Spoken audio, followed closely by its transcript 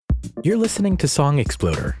You're listening to Song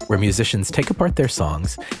Exploder, where musicians take apart their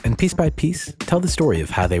songs and piece by piece tell the story of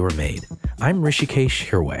how they were made. I'm Rishikesh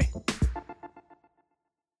Hirway.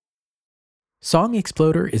 Song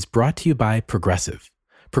Exploder is brought to you by Progressive.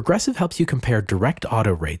 Progressive helps you compare direct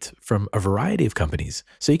auto rates from a variety of companies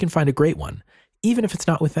so you can find a great one, even if it's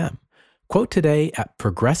not with them. Quote today at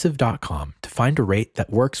progressive.com to find a rate that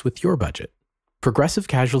works with your budget. Progressive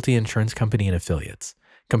Casualty Insurance Company and Affiliates.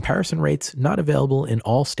 Comparison rates not available in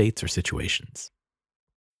all states or situations.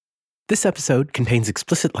 This episode contains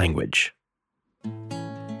explicit language.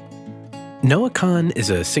 Noah Kahan is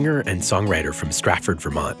a singer and songwriter from Stratford,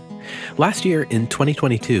 Vermont. Last year, in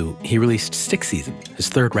 2022, he released Stick Season, his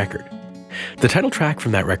third record. The title track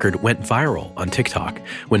from that record went viral on TikTok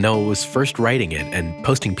when Noah was first writing it and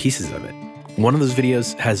posting pieces of it. One of those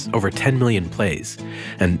videos has over 10 million plays,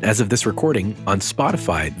 and as of this recording, on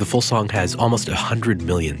Spotify, the full song has almost 100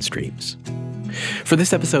 million streams. For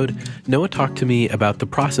this episode, Noah talked to me about the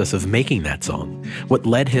process of making that song, what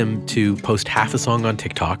led him to post half a song on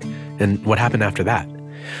TikTok, and what happened after that.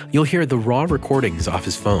 You'll hear the raw recordings off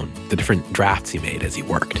his phone, the different drafts he made as he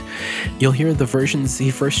worked. You'll hear the versions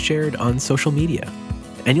he first shared on social media.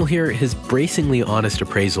 And you'll hear his bracingly honest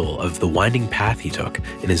appraisal of the winding path he took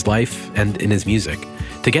in his life and in his music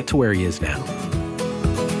to get to where he is now.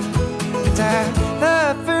 I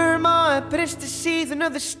love Vermont, but it's the season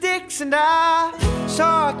of the sticks, and I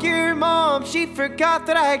saw your mom, she forgot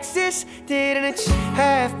that I existed, and it's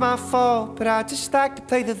half my fault, but I just like to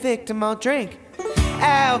play the victim. I'll drink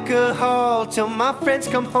alcohol till my friends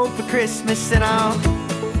come home for Christmas, and I'll...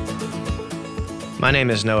 My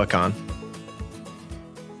name is Noah Kahan.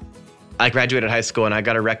 I graduated high school and I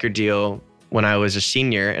got a record deal when I was a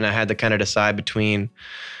senior, and I had to kind of decide between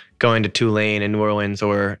going to Tulane in New Orleans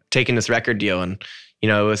or taking this record deal. And, you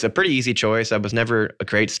know, it was a pretty easy choice. I was never a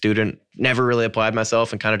great student, never really applied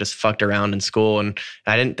myself, and kind of just fucked around in school. And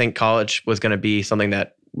I didn't think college was going to be something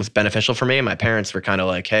that was beneficial for me. My parents were kind of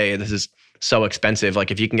like, hey, this is so expensive.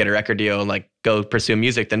 Like, if you can get a record deal and like go pursue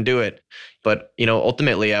music, then do it. But, you know,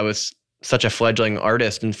 ultimately I was such a fledgling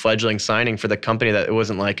artist and fledgling signing for the company that it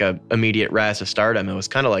wasn't like a immediate rise to stardom. It was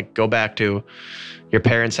kind of like go back to your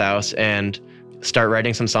parents' house and start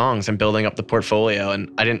writing some songs and building up the portfolio.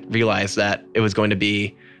 And I didn't realize that it was going to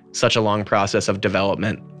be such a long process of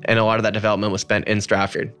development. And a lot of that development was spent in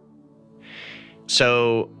Stratford.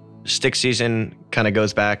 So Stick Season kind of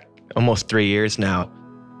goes back almost 3 years now.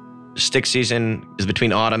 Stick Season is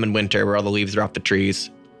between autumn and winter, where all the leaves are off the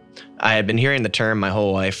trees. I had been hearing the term my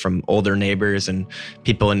whole life from older neighbors and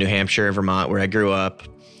people in New Hampshire, Vermont, where I grew up.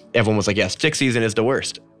 Everyone was like, yeah, Stick Season is the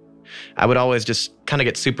worst. I would always just kind of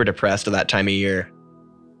get super depressed at that time of year.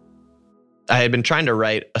 I had been trying to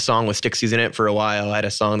write a song with Stick Season in it for a while. I had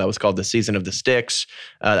a song that was called The Season of the Sticks.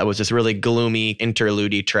 That was this really gloomy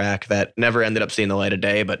interlude track that never ended up seeing the light of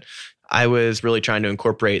day, but I was really trying to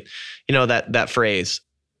incorporate, you know, that phrase.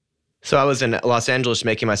 So I was in Los Angeles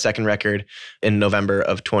making my second record in November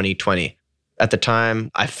of 2020. At the time,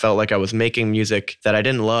 I felt like I was making music that I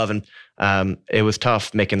didn't love, and it was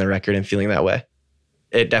tough making the record and feeling that way.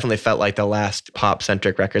 It definitely felt like the last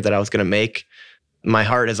pop-centric record that I was going to make. My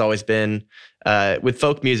heart has always been with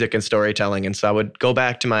folk music and storytelling, and so I would go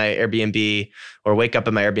back to my Airbnb or wake up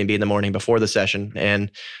in my Airbnb in the morning before the session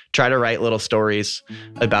and try to write little stories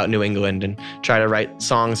about New England and try to write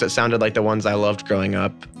songs that sounded like the ones I loved growing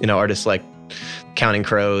up. You know, artists like Counting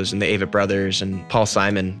Crows and the Avett Brothers and Paul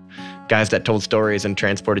Simon, guys that told stories and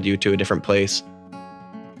transported you to a different place.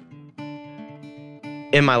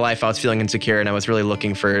 In my life, I was feeling insecure, and I was really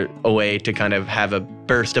looking for a way to kind of have a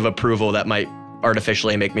burst of approval that might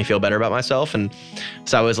artificially make me feel better about myself. And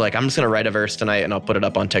so I was like, I'm just going to write a verse tonight and I'll put it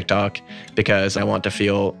up on TikTok because I want to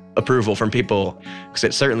feel approval from people, because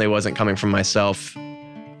it certainly wasn't coming from myself.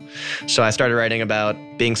 So I started writing about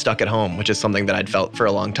being stuck at home, which is something that I'd felt for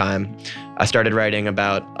a long time. I started writing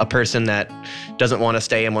about a person that doesn't want to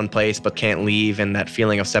stay in one place but can't leave, and that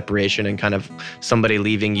feeling of separation and kind of somebody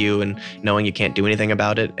leaving you and knowing you can't do anything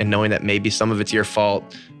about it and knowing that maybe some of it's your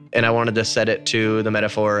fault. And I wanted to set it to the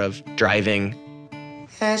metaphor of driving.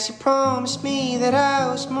 As you promised me that I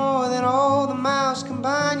was more than all the miles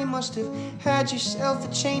combined, you must have had yourself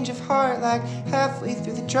a change of heart like halfway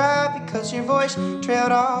through the drive, because your voice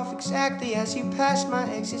trailed off exactly as you passed my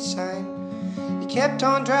exit sign. You kept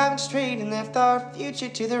on driving straight and left our future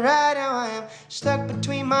to the right. Now I am stuck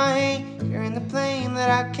between my anchor and the plane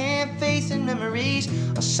that I can't face, and memories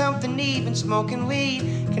of something even smoking weed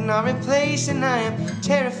cannot replace. And I am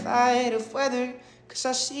terrified of weather, 'cause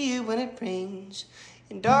I see you when it rains.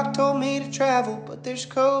 And Doc told me to travel, but there's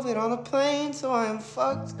COVID on the plane, so I am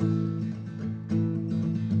fucked.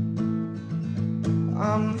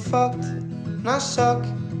 I'm fucked and I suck,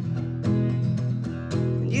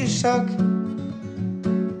 and you suck,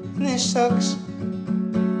 and this sucks.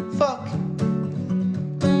 Fuck.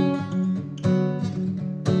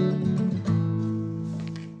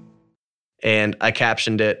 And I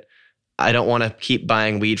captioned it, I don't want to keep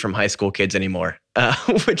buying weed from high school kids anymore,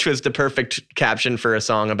 which was the perfect caption for a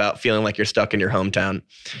song about feeling like you're stuck in your hometown.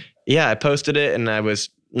 Yeah, I posted it and I was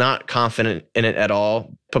not confident in it at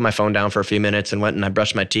all. Put my phone down for a few minutes and went and I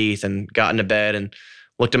brushed my teeth and got into bed and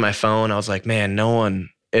looked at my phone. I was like, man, no one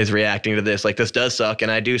is reacting to this. Like, this does suck and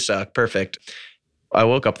I do suck. Perfect. I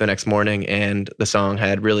woke up the next morning and the song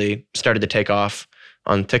had really started to take off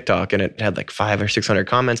on TikTok, and it had like 500 or 600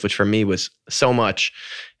 comments, which for me was so much.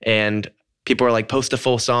 And people were like, post a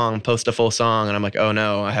full song. And I'm like, oh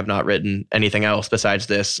no, I have not written anything else besides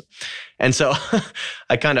this. And so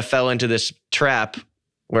I kind of fell into this trap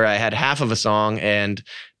where I had half of a song and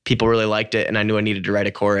people really liked it. And I knew I needed to write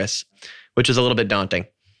a chorus, which was a little bit daunting.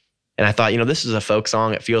 And I thought, this is a folk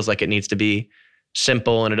song. It feels like it needs to be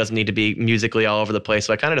simple and it doesn't need to be musically all over the place.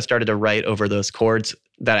 So I kind of just started to write over those chords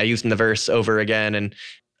that I used in the verse over again. And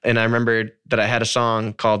I remembered that I had a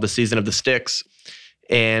song called The Season of the Sticks.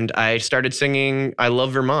 And I started singing I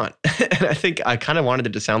Love Vermont. And I think I kind of wanted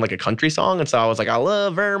it to sound like a country song. And so I was like, I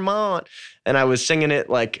love Vermont. And I was singing it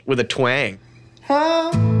like with a twang.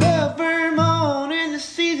 I love Vermont in the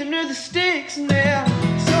season of the sticks. Now,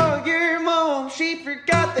 saw your mom, she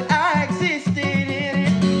forgot that I existed in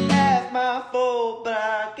it. Half my fault, but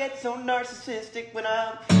I get so narcissistic when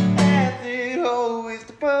I'm at it. Always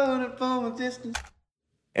the bone from a distance.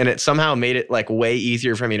 And it somehow made it like way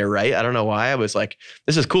easier for me to write. I don't know why. I was like,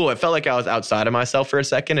 this is cool. It felt like I was outside of myself for a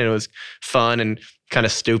second and it was fun and kind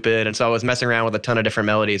of stupid. And so I was messing around with a ton of different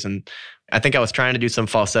melodies. And I think I was trying to do some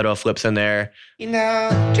falsetto flips in there. And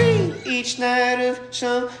I'll dream each night of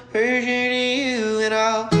some version of you. And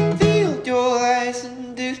I'll feel your eyes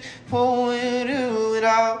and this point to it.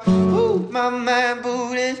 I'll move my mind,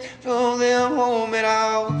 but it's from them home. And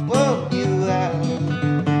I'll walk you out.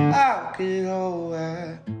 I'll get all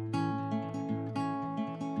out.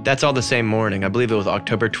 That's all the same morning. I believe it was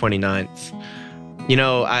October 29th.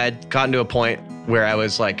 I had gotten to a point where I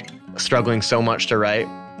was like struggling so much to write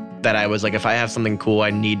that I was like, if I have something cool, I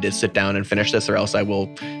need to sit down and finish this or else I will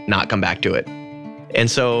not come back to it. And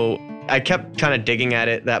so I kept kind of digging at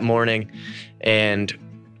it that morning and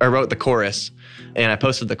I wrote the chorus and I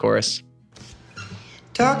posted the chorus.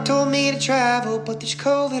 Doc told me to travel, but there's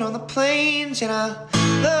COVID on the planes. And I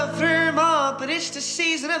love Vermont, but it's the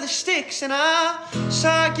season of the sticks. And I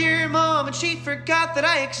saw your mom and she forgot that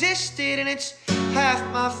I existed. And it's half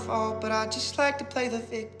my fault, but I just like to play the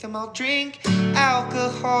victim. I'll drink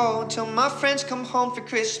alcohol until my friends come home for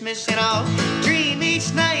Christmas. And I'll dream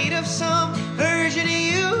each night of some version of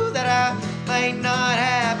you that I might not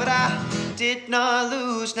have, but I did not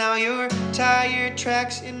lose. Now your tire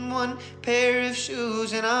tracks in one pair of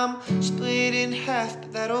shoes, and I'm split in half,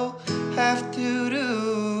 but that'll have to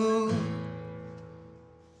do.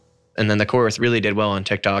 And then the chorus really did well on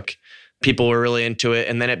TikTok. People were really into it,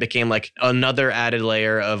 and then it became like another added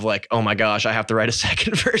layer of like, oh my gosh, I have to write a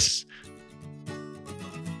second verse.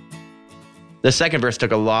 The second verse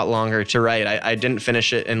took a lot longer to write. I didn't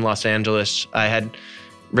finish it in Los Angeles. I had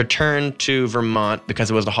returned to Vermont because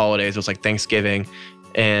it was the holidays. It was like Thanksgiving.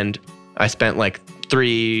 And I spent like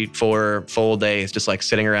 3-4 full days just like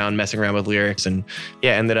sitting around, messing around with lyrics. And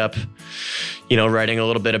yeah, ended up, writing a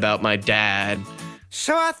little bit about my dad.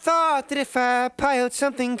 So I thought that if I piled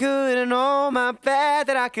something good and all my bad,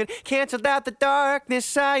 that I could cancel out the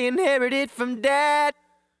darkness I inherited from dad.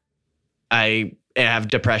 I have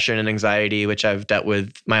depression and anxiety, which I've dealt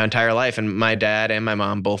with my entire life. And my dad and my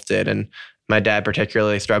mom both did. And my dad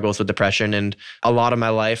particularly struggles with depression. And a lot of my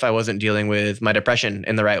life, I wasn't dealing with my depression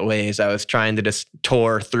in the right ways. I was trying to just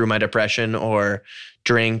tour through my depression or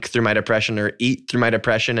drink through my depression or eat through my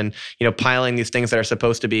depression and, piling these things that are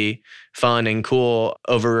supposed to be fun and cool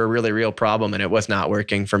over a really real problem. And it was not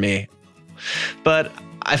working for me. But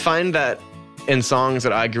I find that in songs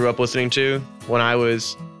that I grew up listening to, when I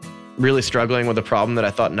was really struggling with a problem that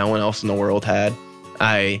I thought no one else in the world had,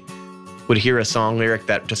 I would hear a song lyric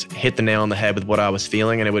that just hit the nail on the head with what I was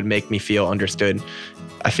feeling, and it would make me feel understood.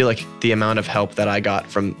 I feel like the amount of help that I got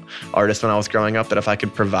from artists when I was growing up, that if I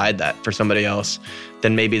could provide that for somebody else,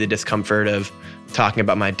 then maybe the discomfort of talking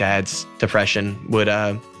about my dad's depression would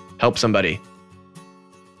help somebody.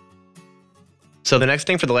 So the next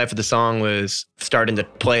thing for the life of the song was starting to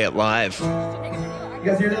play it live. You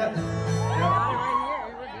guys hear that?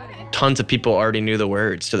 tons of people already knew the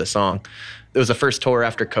words to the song. It was the first tour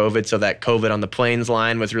after COVID, so that COVID on the planes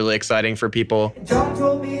line was really exciting for people. John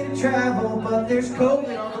told me to travel, but there's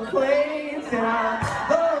COVID on the planes, and I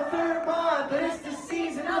love Vermont, but it's the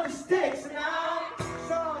season of the sticks, and I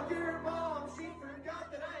saw your mom, she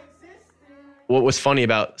forgot that I existed. What was funny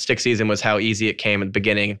about Stick Season was how easy it came at the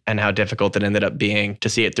beginning and how difficult it ended up being to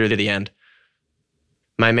see it through to the end.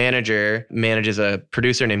 My manager manages a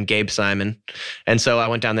producer named Gabe Simon, and so I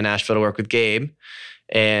went down to Nashville to work with Gabe.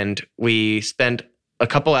 And we spent a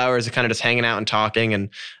couple hours kind of just hanging out and talking, and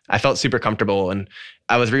I felt super comfortable. And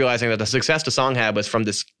I was realizing that the success the song had was from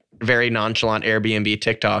this very nonchalant Airbnb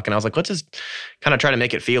TikTok. And I was like, let's just kind of try to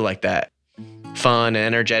make it feel like that. Fun and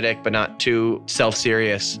energetic, but not too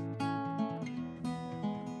self-serious.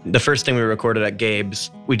 The first thing we recorded at Gabe's,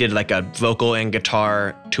 we did like a vocal and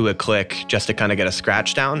guitar to a click just to kind of get a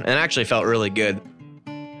scratch down. And it actually felt really good.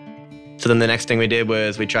 So then the next thing we did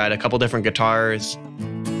was we tried a couple different guitars.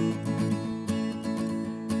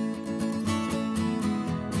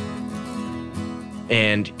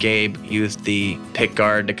 And Gabe used the pick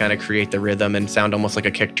guard to kind of create the rhythm and sound almost like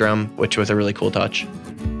a kick drum, which was a really cool touch.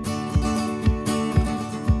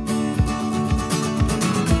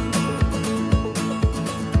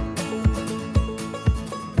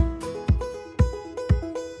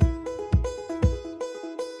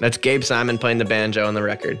 That's Gabe Simon playing the banjo on the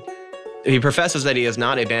record. He professes that he is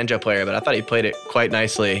not a banjo player, but I thought he played it quite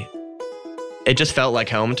nicely. It just felt like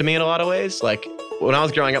home to me in a lot of ways. Like when I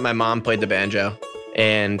was growing up, my mom played the banjo.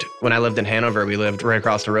 And when I lived in Hanover, we lived right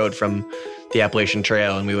across the road from the Appalachian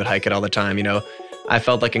Trail, and we would hike it all the time. You know, I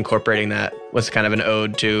felt like incorporating that was kind of an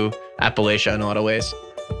ode to Appalachia in a lot of ways.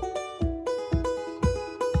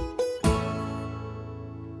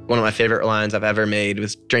 One of my favorite lines I've ever made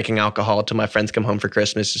was drinking alcohol till my friends come home for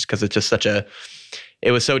Christmas, just because it's just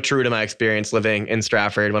it was so true to my experience living in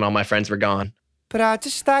Stratford when all my friends were gone. But I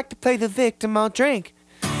just like to play the victim. I'll drink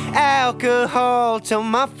alcohol till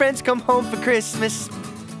my friends come home for Christmas.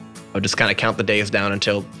 I would just kind of count the days down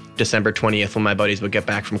until December 20th when my buddies would get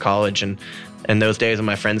back from college. And those days when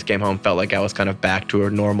my friends came home felt like I was kind of back to a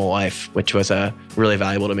normal life, which was really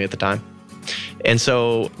valuable to me at the time. And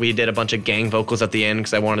so we did a bunch of gang vocals at the end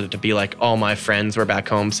because I wanted it to be like all my friends were back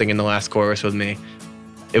home singing the last chorus with me.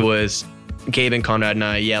 It was Gabe and Conrad and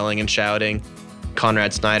I yelling and shouting.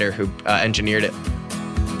 Conrad Snyder, who engineered it.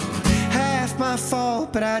 Half my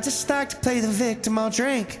fault, but I just like to play the victim. I'll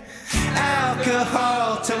drink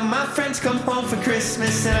alcohol till my friends come home for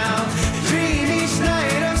Christmas, and I'll dream each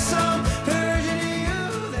night of some version of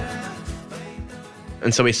you that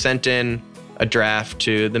And so we sent in a draft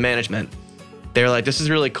to the management. They were like, this is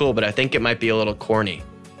really cool, but I think it might be a little corny.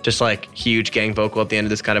 Just like huge gang vocal at the end of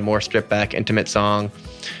this kind of more stripped back, intimate song.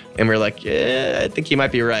 And we were like, yeah, I think you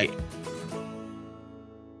might be right.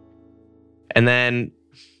 And then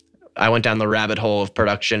I went down the rabbit hole of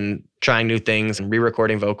production, trying new things and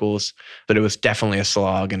re-recording vocals, but it was definitely a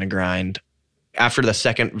slog and a grind. After the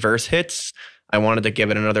second verse hits, I wanted to give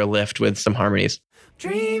it another lift with some harmonies.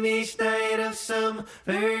 dream each night of some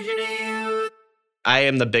version of you. I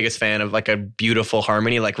am the biggest fan of like a beautiful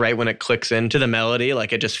harmony, like right when it clicks into the melody,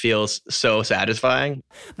 like it just feels so satisfying.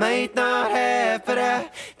 Might not have, but I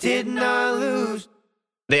did not lose.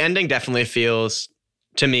 The ending definitely feels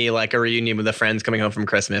to me like a reunion with the friends coming home from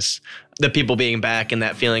Christmas. The people being back and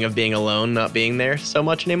that feeling of being alone, not being there so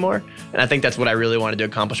much anymore. And I think that's what I really wanted to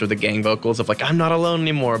accomplish with the gang vocals of like, I'm not alone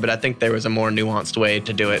anymore, but I think there was a more nuanced way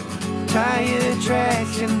to do it. Tire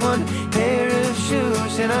tracks and one pair of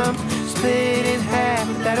shoes, and I'm split in half.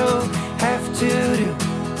 That'll have to do.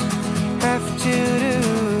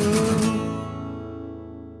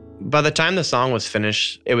 By the time the song was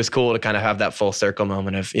finished, it was cool to kind of have that full circle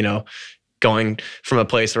moment of, you know, going from a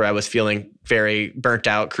place where I was feeling very burnt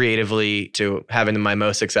out creatively to having my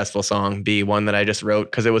most successful song be one that I just wrote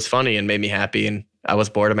because it was funny and made me happy and I was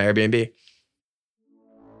bored of my Airbnb.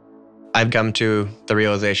 I've come to the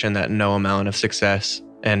realization that no amount of success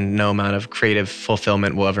and no amount of creative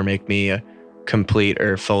fulfillment will ever make me a complete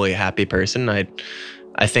or fully happy person. I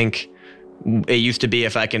think it used to be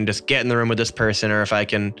if I can just get in the room with this person or if I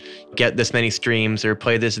can get this many streams or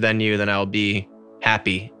play this venue, then I'll be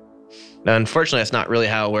happy. Now, unfortunately, that's not really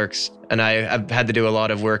how it works. And I've had to do a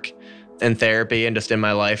lot of work in therapy and just in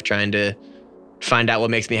my life trying to find out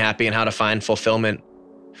what makes me happy and how to find fulfillment.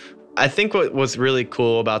 I think what was really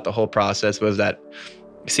cool about the whole process was that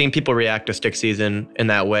seeing people react to Stick Season in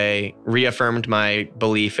that way reaffirmed my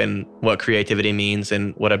belief in what creativity means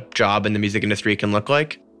and what a job in the music industry can look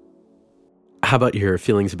like. How about your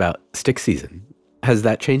feelings about Stick Season? Has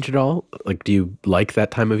that changed at all? Like, do you like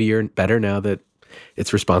that time of year better now that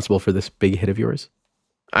it's responsible for this big hit of yours?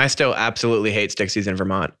 I still absolutely hate stick season in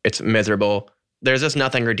Vermont. It's miserable. There's just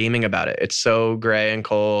nothing redeeming about it. It's so gray and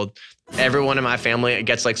cold. Everyone in my family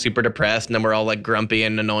gets like super depressed, and then we're all like grumpy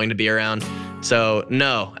and annoying to be around. So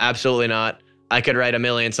no, absolutely not. I could write a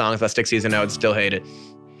million songs about stick season. I would still hate it.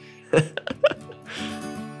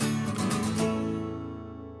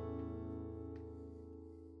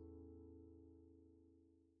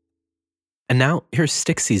 And now here's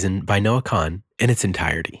Stick Season by Noah Kahan in its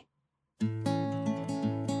entirety.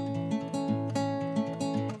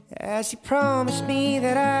 As you promised me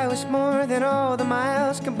that I was more than all the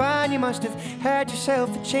miles combined, you must have had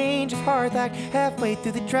yourself a change of heart like halfway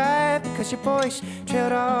through the drive, because your voice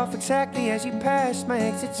trailed off exactly as you passed my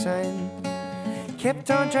exit sign.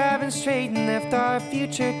 Kept on driving straight and left our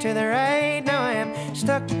future to the right. Now I am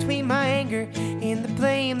stuck between my anger and the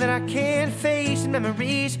blame that I can't face, and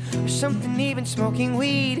memories or something even smoking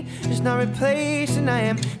weed does not replace. And I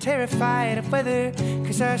am terrified of weather,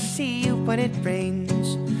 cause I see you when it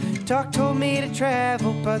rains. Doc told me to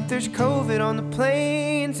travel, but there's COVID on the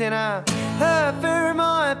planes. And I love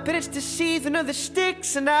Vermont, but it's the season of the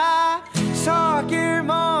sticks. And I saw your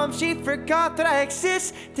mom, she forgot that I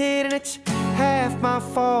existed. And it's half my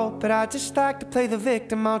fault, but I just like to play the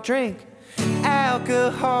victim. I'll drink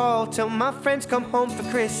alcohol till my friends come home for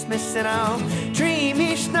Christmas. And I'll dream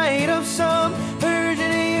each night of some version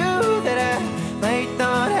of you that I might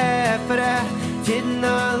not have, but I did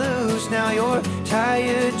not lose. Now your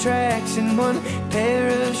tire tracks in one pair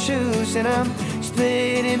of shoes, and I'm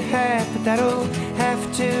split in half, but that'll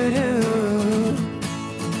have to do.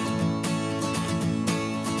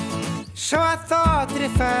 So I thought that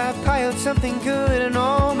if I piled something good and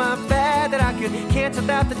all my bad, that I could cancel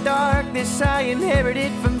out the darkness I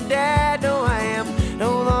inherited from Dad. No, I am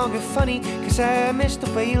no longer funny, cause I miss the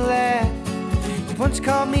way you laugh. You once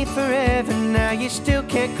called me forever, now you still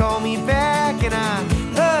can't call me back. And I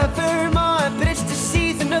love Vermont, but it's the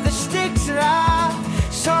season of the sticks. And I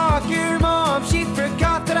saw your mom, she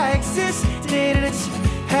forgot that I existed. And it's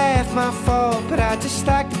half my fault, but I just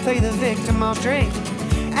like to play the victim. I'll drink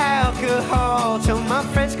alcohol till my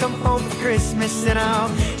friends come home for Christmas. And I'll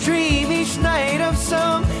dream each night of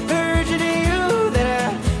some version of you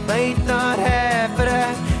that I might not have, but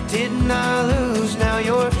I did not lose. Now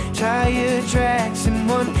your tire tracks in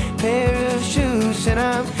one pair of shoes, and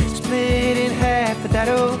I'm split in half, but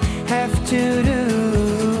that'll have to do.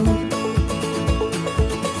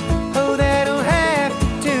 Oh, that'll have to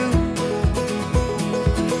do.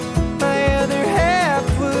 My other half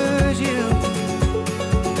was you.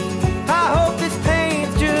 I hope this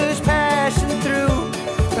pain's just passing through,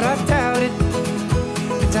 but I doubt it.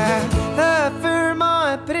 And I love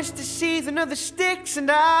Vermont, but it's the season of the sticks.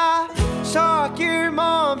 And I saw your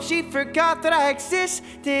mom, she forgot that I existed.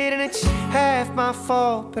 And it's half my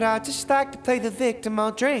fault, but I just like to play the victim.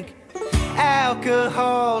 I'll drink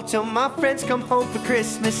alcohol till my friends come home for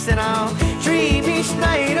Christmas. And I'll dream each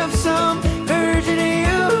night of some version of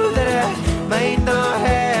you that I might not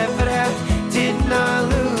have, but I did not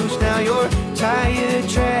lose. Now your tire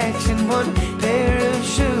tracks in one pair of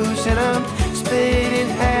shoes, and I'm split in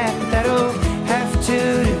half. That'll have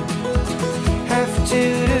to do, have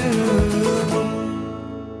to do.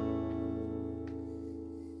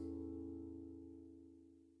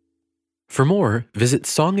 For more, visit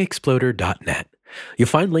songexploder.net. You'll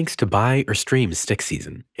find links to buy or stream Stick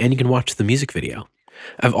Season, and you can watch the music video.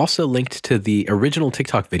 I've also linked to the original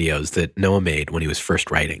TikTok videos that Noah made when he was first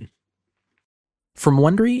writing. From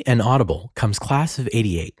Wondery and Audible comes Class of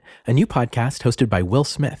 '88, a new podcast hosted by Will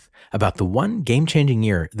Smith about the one game-changing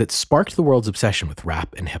year that sparked the world's obsession with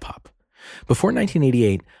rap and hip-hop. Before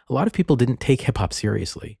 1988, a lot of people didn't take hip-hop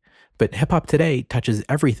seriously, but hip-hop today touches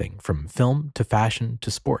everything from film to fashion to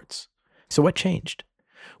sports. So what changed?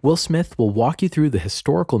 Will Smith will walk you through the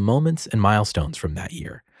historical moments and milestones from that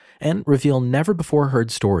year, and reveal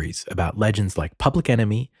never-before-heard stories about legends like Public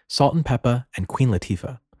Enemy, Salt-N-Pepa, and Queen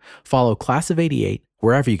Latifah. Follow Class of '88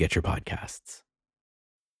 wherever you get your podcasts.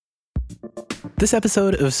 This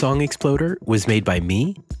episode of Song Exploder was made by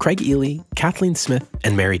me, Craig Ely, Kathleen Smith,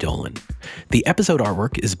 and Mary Dolan. The episode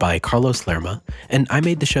artwork is by Carlos Lerma, and I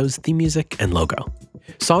made the show's theme music and logo.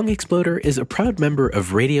 Song Exploder is a proud member of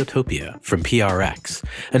Radiotopia from PRX,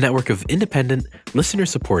 a network of independent,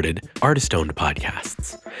 listener-supported, artist-owned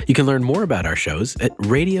podcasts. You can learn more about our shows at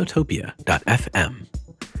radiotopia.fm.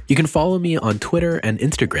 You can follow me on Twitter and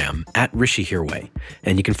Instagram at Rishi Hirway,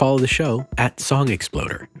 and you can follow the show at Song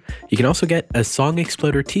Exploder. You can also get a Song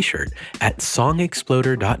Exploder t-shirt at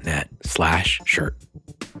songexploder.net/shirt.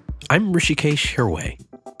 I'm Rishikesh Hirway.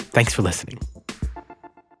 Thanks for listening.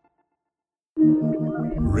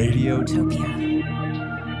 Radiotopia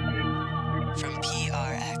from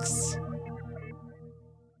PRX.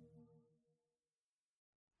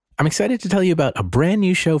 I'm excited to tell you about a brand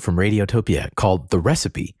new show from Radiotopia called The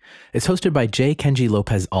Recipe. It's hosted by J. Kenji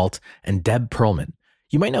Lopez-Alt and Deb Perlman.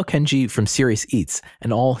 You might know Kenji from Serious Eats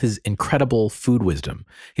and all his incredible food wisdom.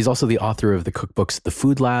 He's also the author of the cookbooks The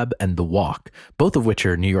Food Lab and The Walk, both of which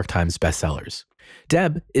are New York Times bestsellers.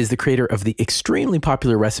 Deb is the creator of the extremely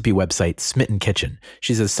popular recipe website Smitten Kitchen.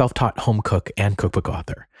 She's a self-taught home cook and cookbook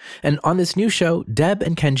author. And on this new show, Deb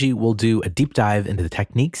and Kenji will do a deep dive into the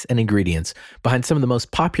techniques and ingredients behind some of the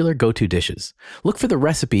most popular go-to dishes. Look for The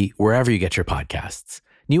Recipe wherever you get your podcasts.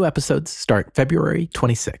 New episodes start February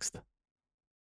 26th.